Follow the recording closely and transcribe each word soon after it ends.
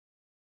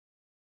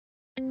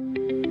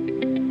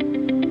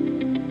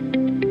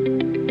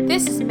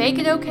This is Make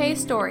It Okay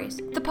Stories,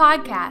 the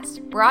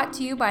podcast brought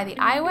to you by the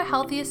Iowa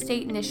Healthiest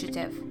State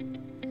Initiative.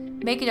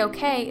 Make It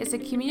Okay is a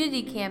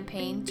community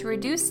campaign to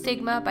reduce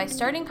stigma by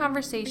starting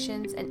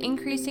conversations and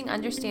increasing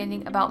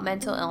understanding about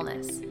mental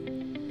illness.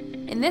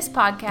 In this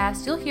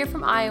podcast, you'll hear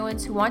from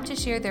Iowans who want to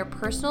share their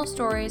personal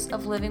stories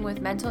of living with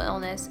mental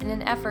illness in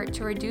an effort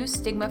to reduce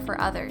stigma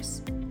for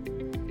others.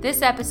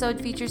 This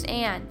episode features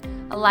Anne,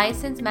 a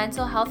licensed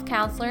mental health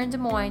counselor in Des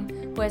Moines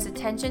who has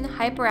attention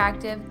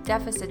hyperactive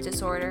deficit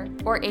disorder,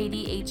 or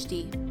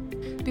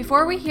ADHD.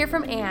 Before we hear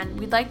from Anne,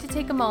 we'd like to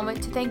take a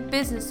moment to thank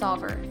Business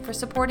Solver for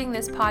supporting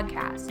this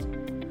podcast.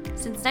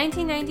 Since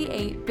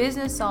 1998,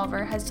 Business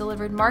Solver has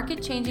delivered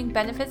market-changing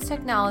benefits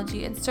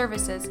technology and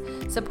services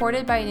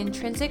supported by an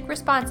intrinsic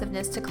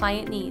responsiveness to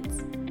client needs.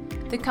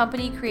 The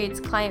company creates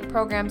client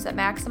programs that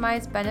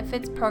maximize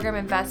benefits program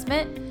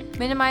investment,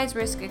 minimize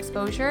risk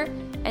exposure,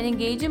 and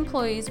engage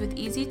employees with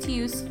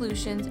easy-to-use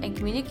solutions and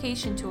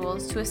communication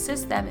tools to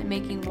assist them in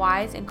making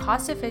wise and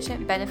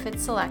cost-efficient benefit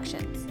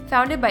selections.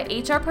 Founded by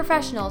HR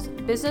professionals,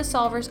 Business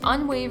Solver's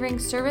unwavering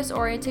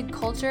service-oriented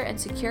culture and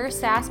secure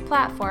SaaS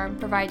platform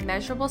provide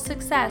measurable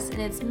success in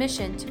its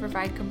mission to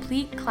provide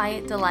complete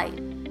client delight.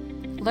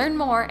 Learn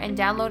more and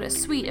download a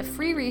suite of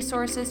free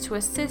resources to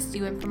assist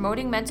you in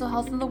promoting mental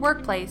health in the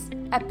workplace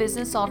at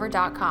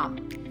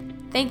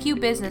businesssolver.com. Thank you,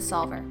 Business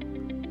Solver.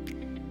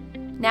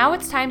 Now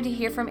it's time to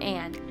hear from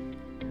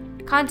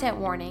Anne. Content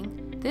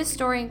warning, this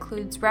story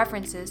includes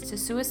references to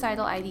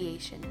suicidal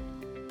ideation.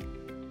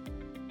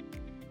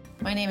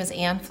 My name is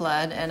Anne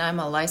Flood, and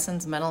I'm a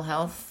licensed mental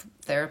health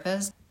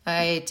therapist.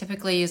 I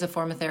typically use a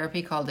form of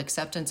therapy called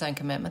acceptance and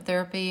commitment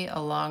therapy,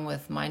 along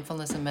with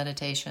mindfulness and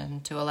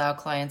meditation, to allow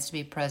clients to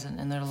be present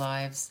in their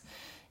lives,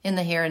 in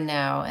the here and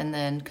now, and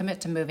then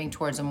commit to moving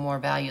towards a more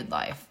valued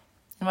life.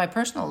 In my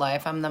personal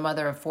life, I'm the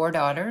mother of 4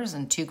 daughters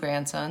and 2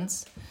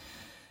 grandsons,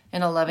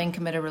 in a loving,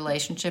 committed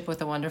relationship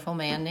with a wonderful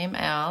man named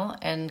Al,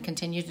 and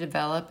continue to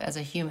develop as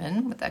a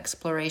human with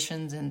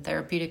explorations in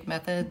therapeutic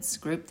methods,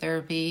 group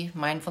therapy,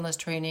 mindfulness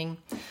training,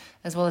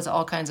 as well as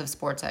all kinds of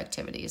sports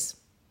activities.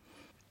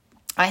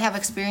 I have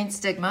experienced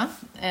stigma,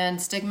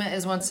 and stigma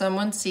is when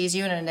someone sees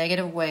you in a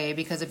negative way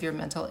because of your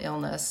mental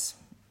illness,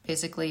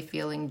 basically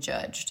feeling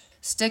judged.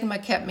 Stigma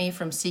kept me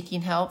from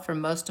seeking help for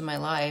most of my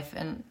life,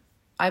 and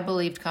I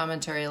believed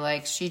commentary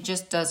like, she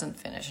just doesn't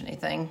finish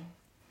anything.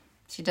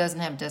 She doesn't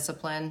have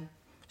discipline.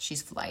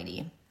 She's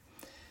flighty.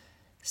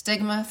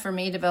 Stigma for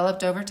me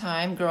developed over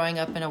time growing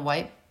up in a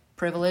white,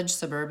 privileged,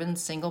 suburban,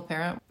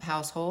 single-parent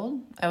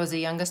household. I was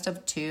the youngest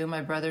of 2. My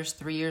brother's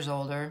 3 years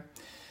older.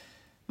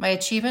 My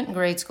achievement in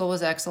grade school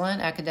was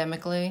excellent,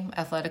 academically,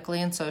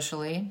 athletically, and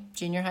socially.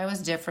 Junior high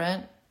was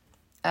different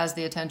as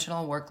the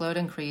attentional workload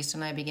increased,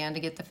 and I began to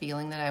get the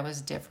feeling that I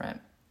was different.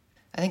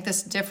 I think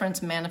this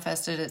difference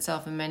manifested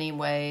itself in many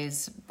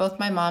ways. Both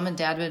my mom and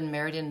dad had been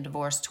married and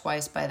divorced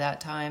twice by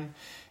that time,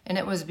 and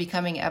it was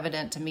becoming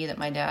evident to me that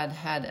my dad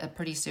had a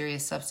pretty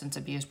serious substance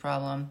abuse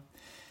problem.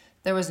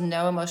 There was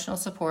no emotional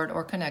support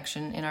or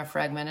connection in our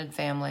fragmented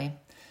family.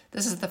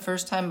 This is the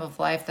first time of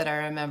life that I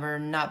remember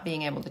not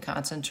being able to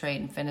concentrate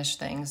and finish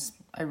things.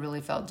 I really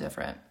felt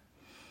different.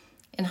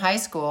 In high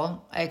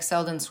school, I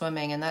excelled in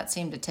swimming, and that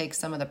seemed to take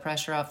some of the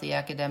pressure off the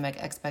academic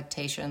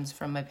expectations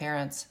from my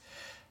parents.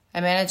 I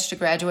managed to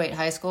graduate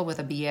high school with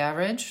a B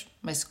average.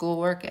 My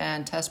schoolwork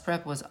and test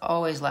prep was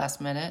always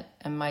last minute,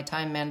 and my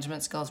time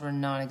management skills were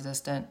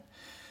non-existent.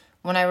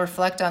 When I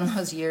reflect on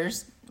those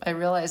years, I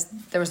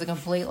realized there was a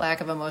complete lack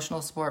of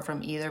emotional support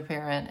from either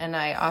parent, and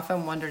I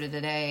often wonder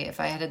today if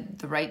I had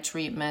the right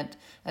treatment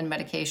and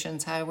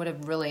medications, how I would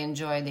have really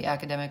enjoyed the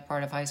academic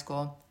part of high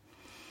school.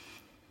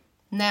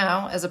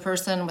 Now, as a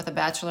person with a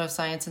Bachelor of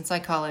Science in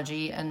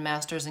Psychology and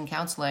Master's in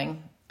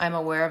Counseling, I'm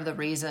aware of the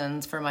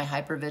reasons for my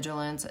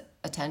hypervigilance,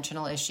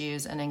 attentional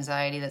issues, and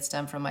anxiety that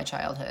stem from my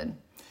childhood.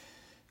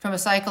 From a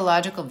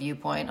psychological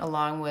viewpoint,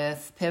 along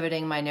with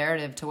pivoting my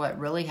narrative to what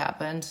really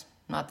happened,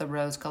 not the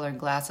rose-colored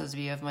glasses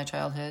view of my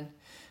childhood,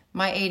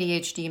 my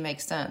ADHD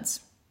makes sense.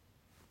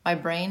 My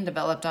brain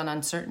developed on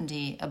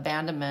uncertainty,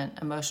 abandonment,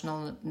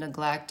 emotional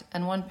neglect,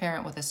 and one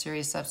parent with a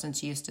serious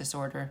substance use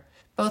disorder.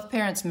 Both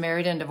parents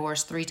married and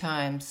divorced 3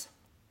 times.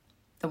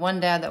 The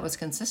one dad that was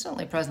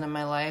consistently present in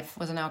my life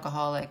was an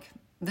alcoholic.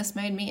 This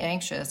made me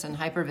anxious and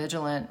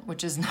hypervigilant,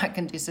 which is not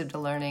conducive to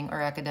learning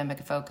or academic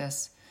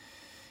focus.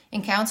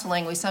 In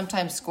counseling, we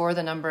sometimes score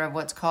the number of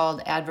what's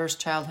called adverse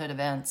childhood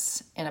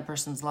events in a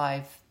person's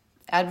life.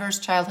 Adverse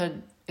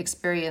childhood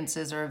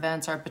experiences or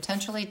events are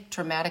potentially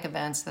traumatic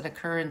events that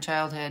occur in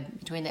childhood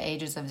between the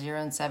ages of 0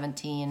 and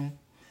 17.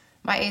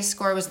 My ACE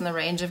score was in the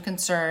range of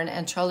concern,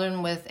 and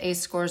children with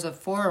ACE scores of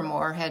 4 or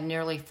more had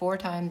nearly 4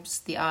 times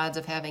the odds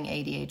of having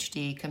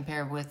ADHD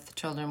compared with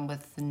children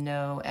with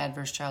no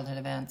adverse childhood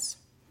events.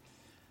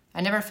 I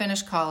never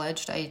finished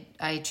college.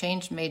 I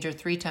changed major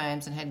 3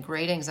 times and had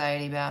great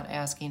anxiety about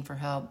asking for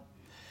help.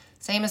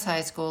 Same as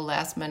high school,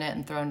 last minute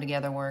and thrown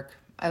together work.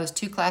 I was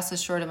 2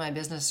 classes short of my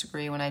business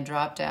degree when I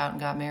dropped out and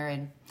got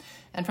married.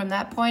 And from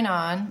that point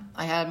on,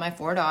 I had my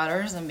 4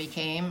 daughters and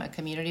became a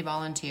community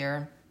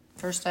volunteer.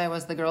 First, I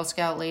was the Girl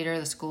Scout leader,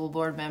 the school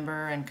board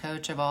member, and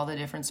coach of all the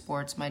different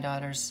sports my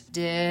daughters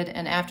did.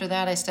 And after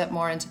that, I stepped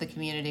more into the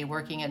community,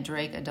 working at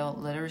Drake Adult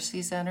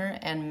Literacy Center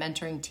and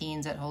mentoring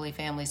teens at Holy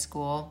Family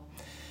School.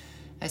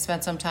 I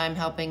spent some time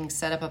helping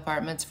set up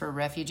apartments for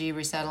refugee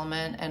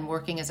resettlement and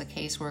working as a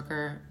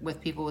caseworker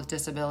with people with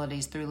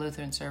disabilities through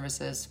Lutheran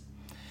Services.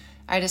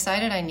 I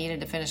decided I needed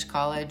to finish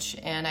college,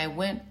 and I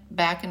went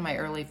back in my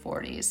early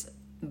 40s,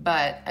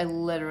 but I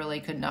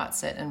literally could not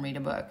sit and read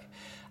a book.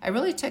 I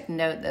really took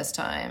note this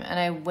time, and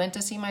I went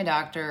to see my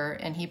doctor,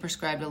 and he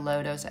prescribed a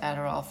low-dose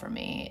Adderall for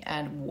me,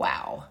 and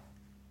wow,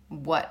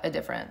 what a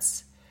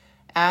difference.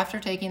 After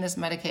taking this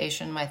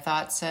medication, my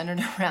thoughts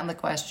centered around the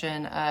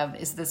question of,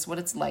 is this what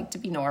it's like to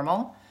be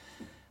normal?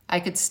 I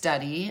could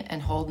study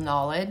and hold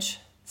knowledge,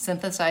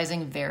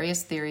 synthesizing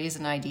various theories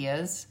and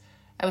ideas.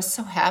 I was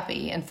so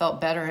happy and felt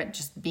better at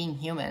just being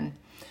human.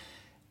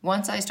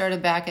 Once I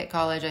started back at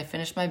college, I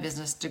finished my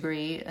business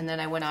degree, and then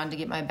I went on to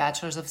get my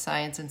Bachelor's of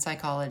Science in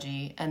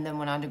Psychology, and then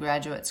went on to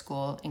graduate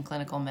school in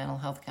clinical mental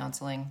health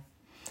counseling.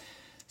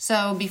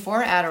 So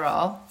before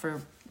Adderall,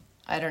 for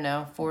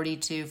 40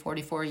 to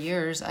 44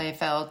 years, I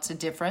felt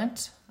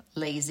different,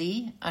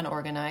 lazy,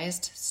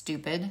 unorganized,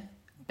 stupid,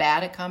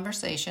 bad at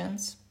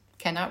conversations,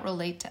 cannot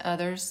relate to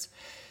others,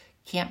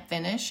 can't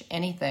finish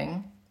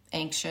anything,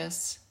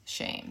 anxious,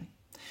 shame.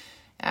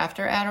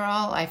 After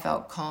Adderall, I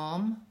felt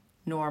calm,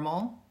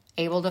 normal,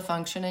 able to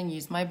function and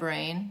use my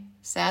brain.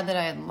 Sad that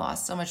I had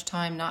lost so much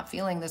time not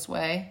feeling this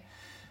way.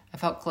 I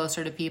felt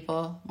closer to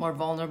people, more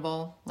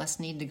vulnerable, less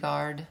need to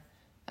guard,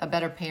 a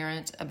better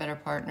parent, a better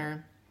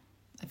partner.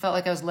 I felt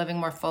like I was living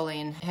more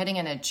fully and heading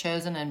in a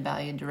chosen and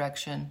valued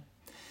direction.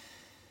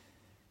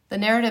 The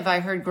narrative I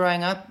heard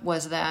growing up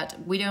was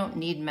that we don't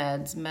need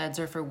meds. Meds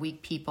are for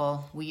weak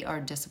people. We are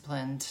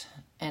disciplined.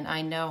 And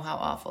I know how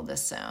awful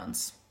this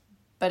sounds.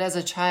 But as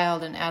a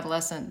child and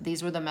adolescent,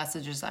 these were the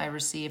messages I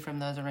received from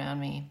those around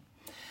me.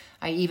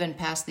 I even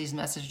passed these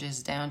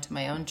messages down to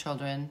my own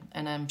children,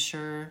 and I'm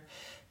sure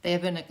they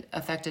have been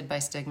affected by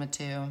stigma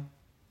too.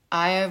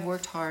 I have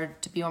worked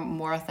hard to be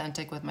more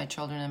authentic with my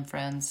children and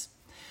friends,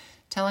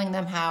 telling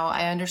them how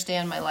I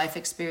understand my life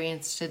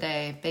experience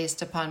today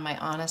based upon my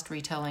honest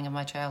retelling of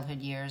my childhood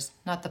years,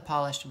 not the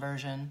polished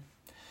version.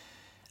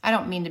 I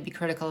don't mean to be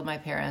critical of my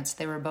parents.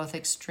 They were both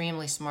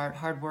extremely smart,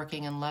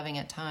 hardworking, and loving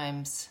at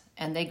times,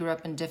 and they grew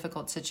up in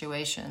difficult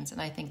situations,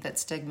 and I think that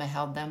stigma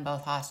held them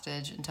both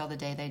hostage until the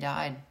day they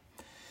died.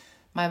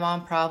 My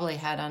mom probably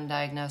had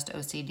undiagnosed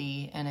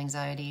OCD and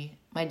anxiety.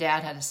 My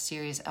dad had a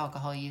serious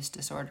alcohol use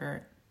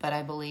disorder, but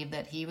I believe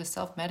that he was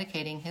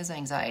self-medicating his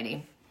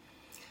anxiety.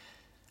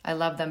 I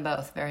love them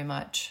both very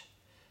much.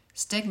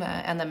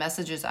 Stigma and the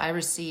messages I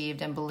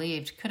received and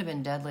believed could have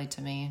been deadly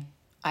to me.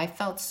 I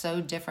felt so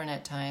different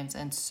at times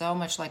and so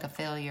much like a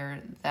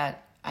failure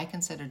that I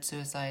considered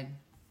suicide.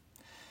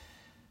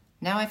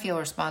 Now I feel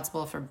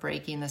responsible for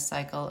breaking the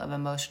cycle of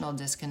emotional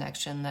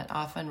disconnection that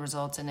often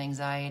results in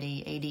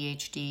anxiety,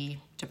 ADHD,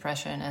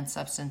 depression, and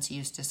substance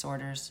use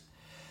disorders.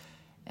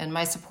 And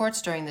my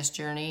supports during this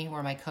journey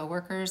were my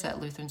coworkers at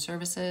Lutheran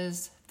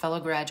Services, fellow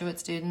graduate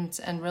students,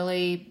 and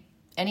really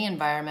any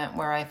environment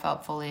where I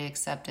felt fully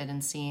accepted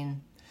and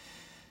seen.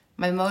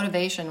 My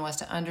motivation was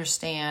to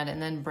understand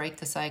and then break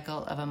the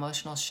cycle of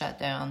emotional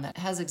shutdown that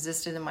has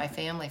existed in my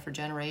family for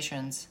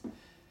generations.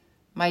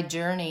 My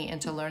journey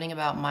into learning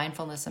about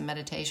mindfulness and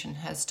meditation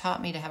has taught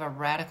me to have a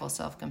radical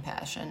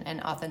self-compassion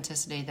and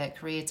authenticity that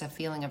creates a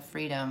feeling of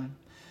freedom,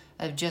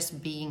 of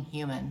just being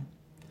human.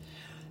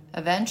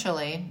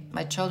 Eventually,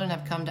 my children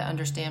have come to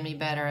understand me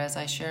better as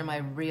I share my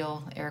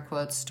real, air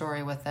quotes,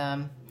 story with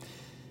them.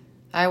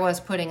 I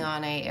was putting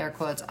on a, air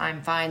quotes,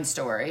 I'm fine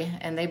story,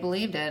 and they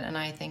believed it, and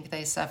I think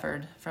they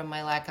suffered from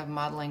my lack of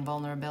modeling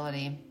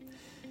vulnerability.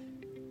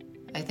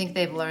 I think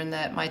they've learned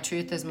that my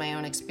truth is my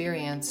own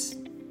experience,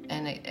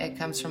 and it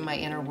comes from my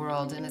inner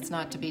world, and it's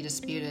not to be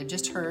disputed,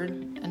 just heard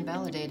and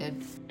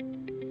validated.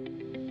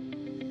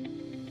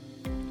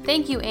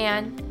 Thank you,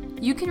 Anne.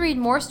 You can read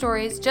more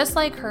stories just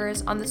like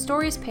hers on the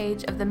stories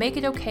page of the Make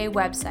It Okay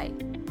website.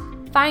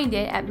 Find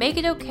it at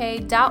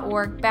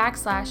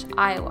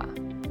makeitokay.org/Iowa.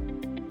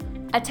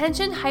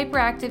 Attention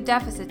hyperactive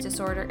deficit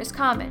disorder is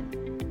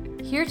common.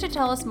 Here to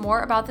tell us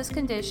more about this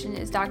condition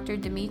is Dr.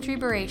 Dimitri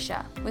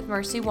Beresha with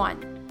Mercy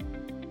One.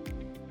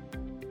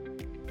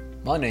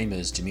 My name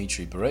is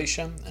Dimitri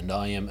Beresha, and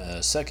I am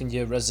a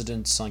second-year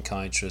resident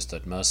psychiatrist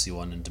at Mercy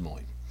One in Des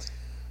Moines.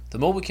 The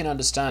more we can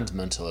understand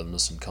mental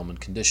illness and common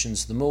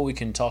conditions, the more we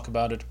can talk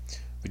about it,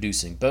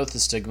 reducing both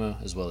the stigma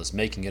as well as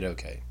making it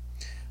okay.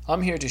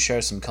 I'm here to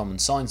share some common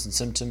signs and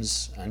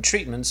symptoms and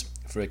treatments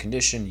for a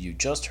condition you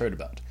just heard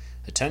about,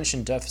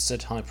 attention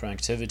deficit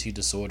hyperactivity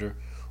disorder,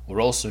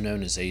 or also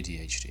known as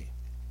ADHD.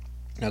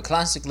 Now,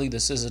 classically,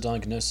 this is a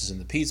diagnosis in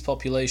the peds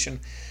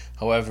population.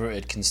 However,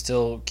 it can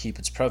still keep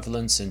its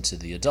prevalence into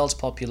the adult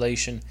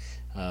population.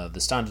 The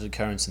standard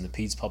occurrence in the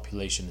peds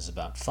population is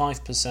about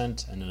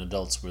 5%, and in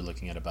adults we're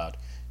looking at about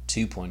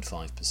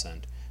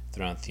 2.5%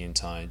 throughout the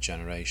entire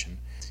generation.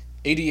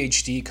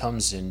 ADHD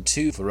comes in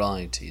two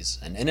varieties,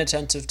 an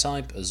inattentive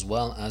type as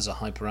well as a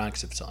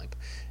hyperactive type.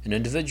 An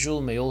individual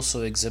may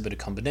also exhibit a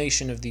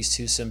combination of these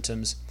two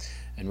symptoms,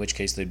 in which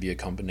case they'd be a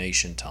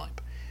combination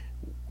type.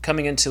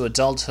 Coming into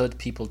adulthood,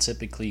 people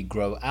typically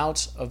grow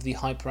out of the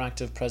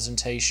hyperactive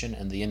presentation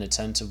and the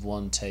inattentive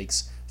one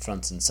takes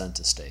front and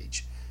center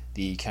stage.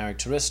 The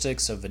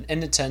characteristics of an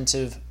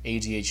inattentive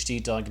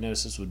ADHD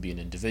diagnosis would be an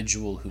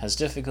individual who has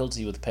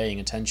difficulty with paying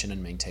attention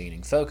and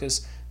maintaining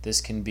focus. This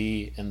can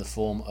be in the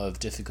form of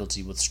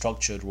difficulty with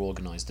structured or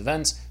organized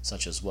events,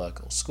 such as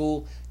work or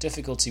school,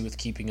 difficulty with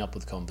keeping up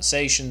with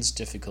conversations,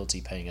 difficulty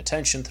paying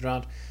attention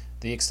throughout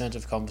the extent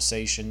of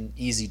conversation,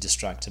 easy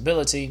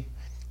distractibility.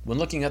 When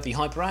looking at the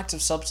hyperactive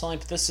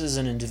subtype, this is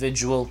an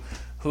individual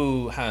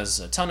who has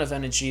a ton of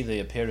energy. They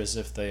appear as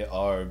if they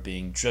are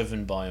being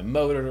driven by a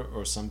motor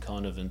or some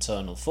kind of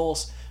internal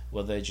force,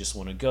 where they just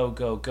want to go,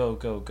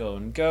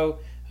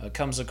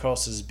 comes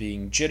across as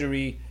being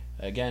jittery,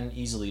 again,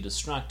 easily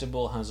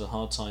distractible, has a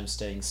hard time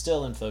staying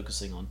still and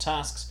focusing on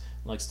tasks,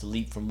 likes to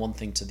leap from one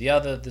thing to the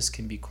other. This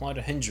can be quite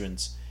a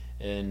hindrance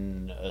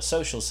in a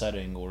social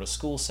setting or a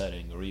school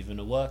setting or even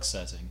a work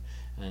setting.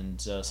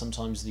 And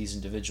sometimes these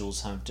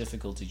individuals have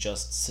difficulty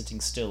just sitting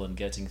still and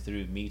getting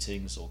through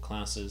meetings or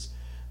classes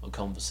or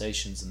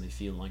conversations, and they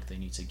feel like they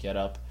need to get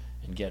up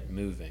and get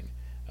moving.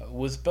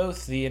 With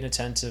both the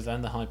inattentive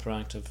and the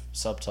hyperactive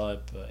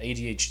subtype,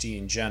 ADHD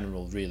in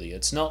general, really,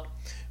 it's not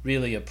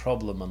really a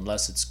problem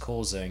unless it's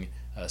causing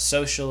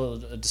social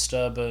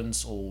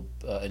disturbance or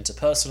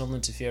interpersonal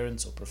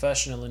interference or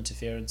professional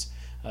interference,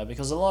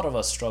 because a lot of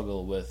us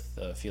struggle with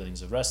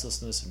feelings of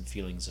restlessness and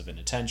feelings of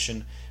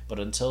inattention, but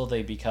until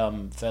they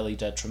become fairly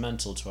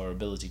detrimental to our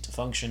ability to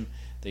function,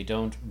 they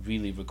don't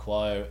really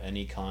require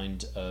any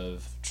kind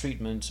of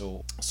treatment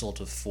or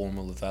sort of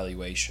formal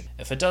evaluation.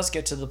 If it does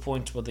get to the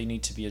point where they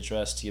need to be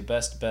addressed, your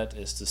best bet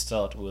is to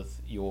start with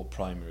your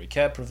primary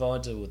care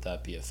provider. Would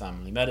that be a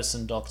family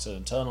medicine doctor,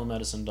 internal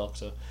medicine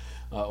doctor,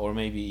 or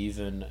maybe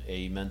even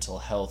a mental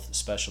health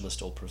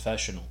specialist or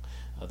professional?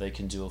 They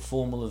can do a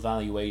formal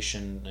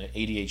evaluation.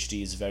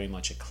 ADHD is very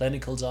much a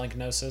clinical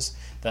diagnosis.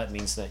 That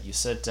means that you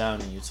sit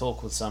down and you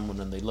talk with someone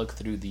and they look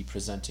through the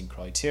presenting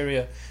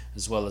criteria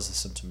as well as the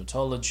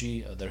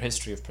symptomatology, their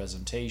history of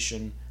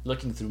presentation,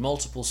 looking through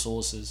multiple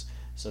sources.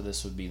 So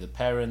this would be the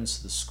parents,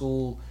 the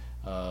school,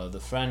 the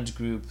friend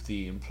group,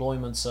 the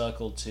employment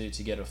circle,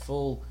 to get a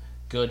full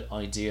good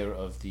idea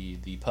of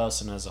the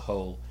person as a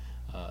whole,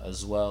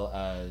 as well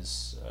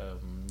as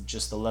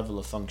just the level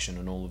of function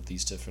and all of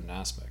these different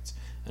aspects.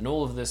 And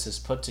all of this is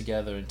put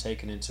together and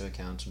taken into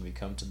account when we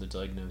come to the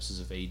diagnosis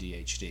of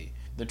ADHD.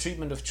 The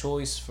treatment of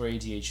choice for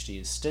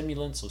ADHD is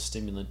stimulants or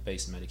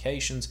stimulant-based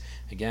medications.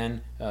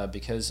 Again,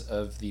 because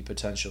of the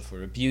potential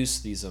for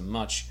abuse, these are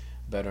much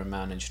better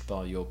managed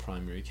by your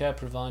primary care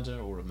provider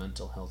or a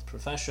mental health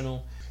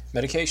professional.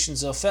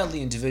 Medications are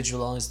fairly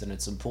individualized, and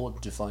it's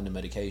important to find a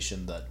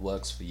medication that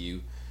works for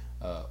you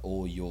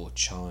or your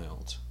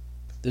child.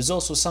 There's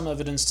also some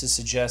evidence to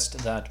suggest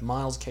that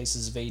mild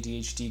cases of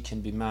ADHD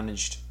can be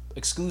managed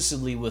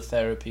exclusively with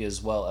therapy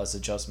as well as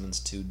adjustments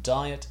to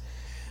diet.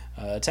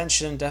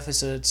 Attention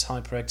deficit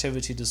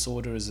hyperactivity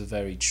disorder is a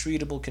very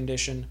treatable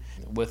condition.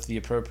 With the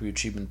appropriate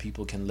treatment,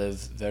 people can live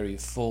very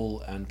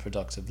full and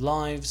productive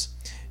lives.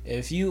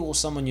 If you or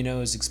someone you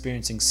know is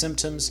experiencing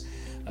symptoms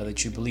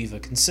that you believe are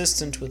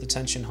consistent with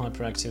attention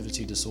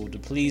hyperactivity disorder,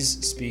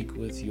 please speak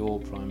with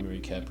your primary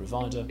care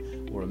provider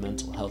or a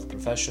mental health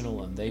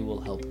professional, and they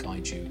will help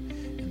guide you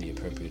in the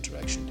appropriate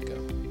direction to go.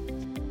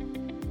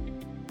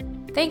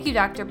 Thank you,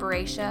 Dr.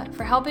 Barascia,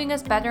 for helping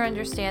us better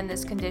understand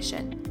this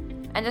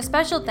condition. And a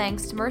special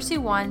thanks to Mercy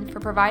One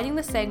for providing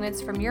the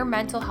segments from your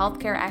mental health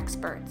care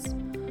experts.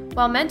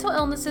 While mental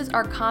illnesses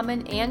are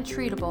common and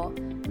treatable,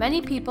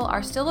 many people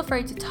are still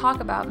afraid to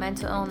talk about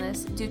mental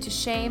illness due to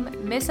shame,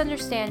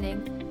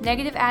 misunderstanding,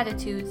 negative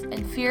attitudes,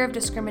 and fear of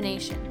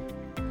discrimination.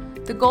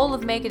 The goal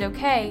of Make It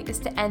Okay is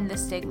to end the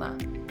stigma.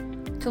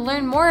 To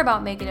learn more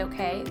about Make It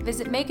Okay,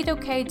 visit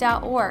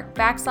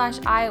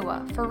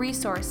makeitokay.org/Iowa for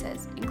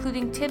resources,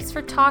 including tips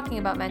for talking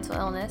about mental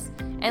illness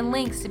and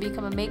links to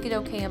become a Make It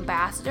Okay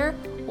ambassador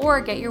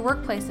or get your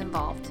workplace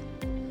involved.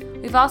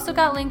 We've also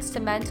got links to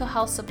mental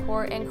health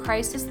support and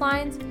crisis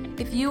lines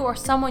if you or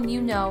someone you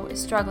know is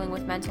struggling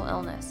with mental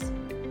illness.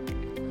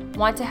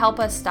 Want to help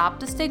us stop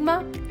the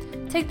stigma?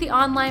 Take the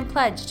online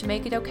pledge to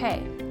Make It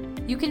Okay.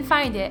 You can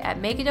find it at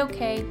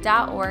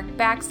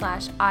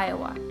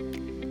makeitokay.org/Iowa.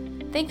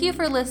 Thank you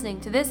for listening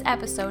to this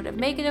episode of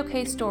Make It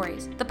Okay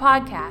Stories, the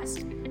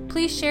podcast.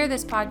 Please share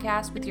this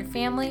podcast with your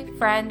family,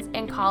 friends,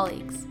 and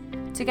colleagues.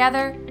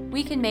 Together,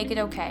 we can make it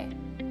okay.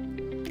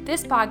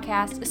 This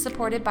podcast is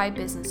supported by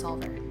Business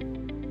Solver.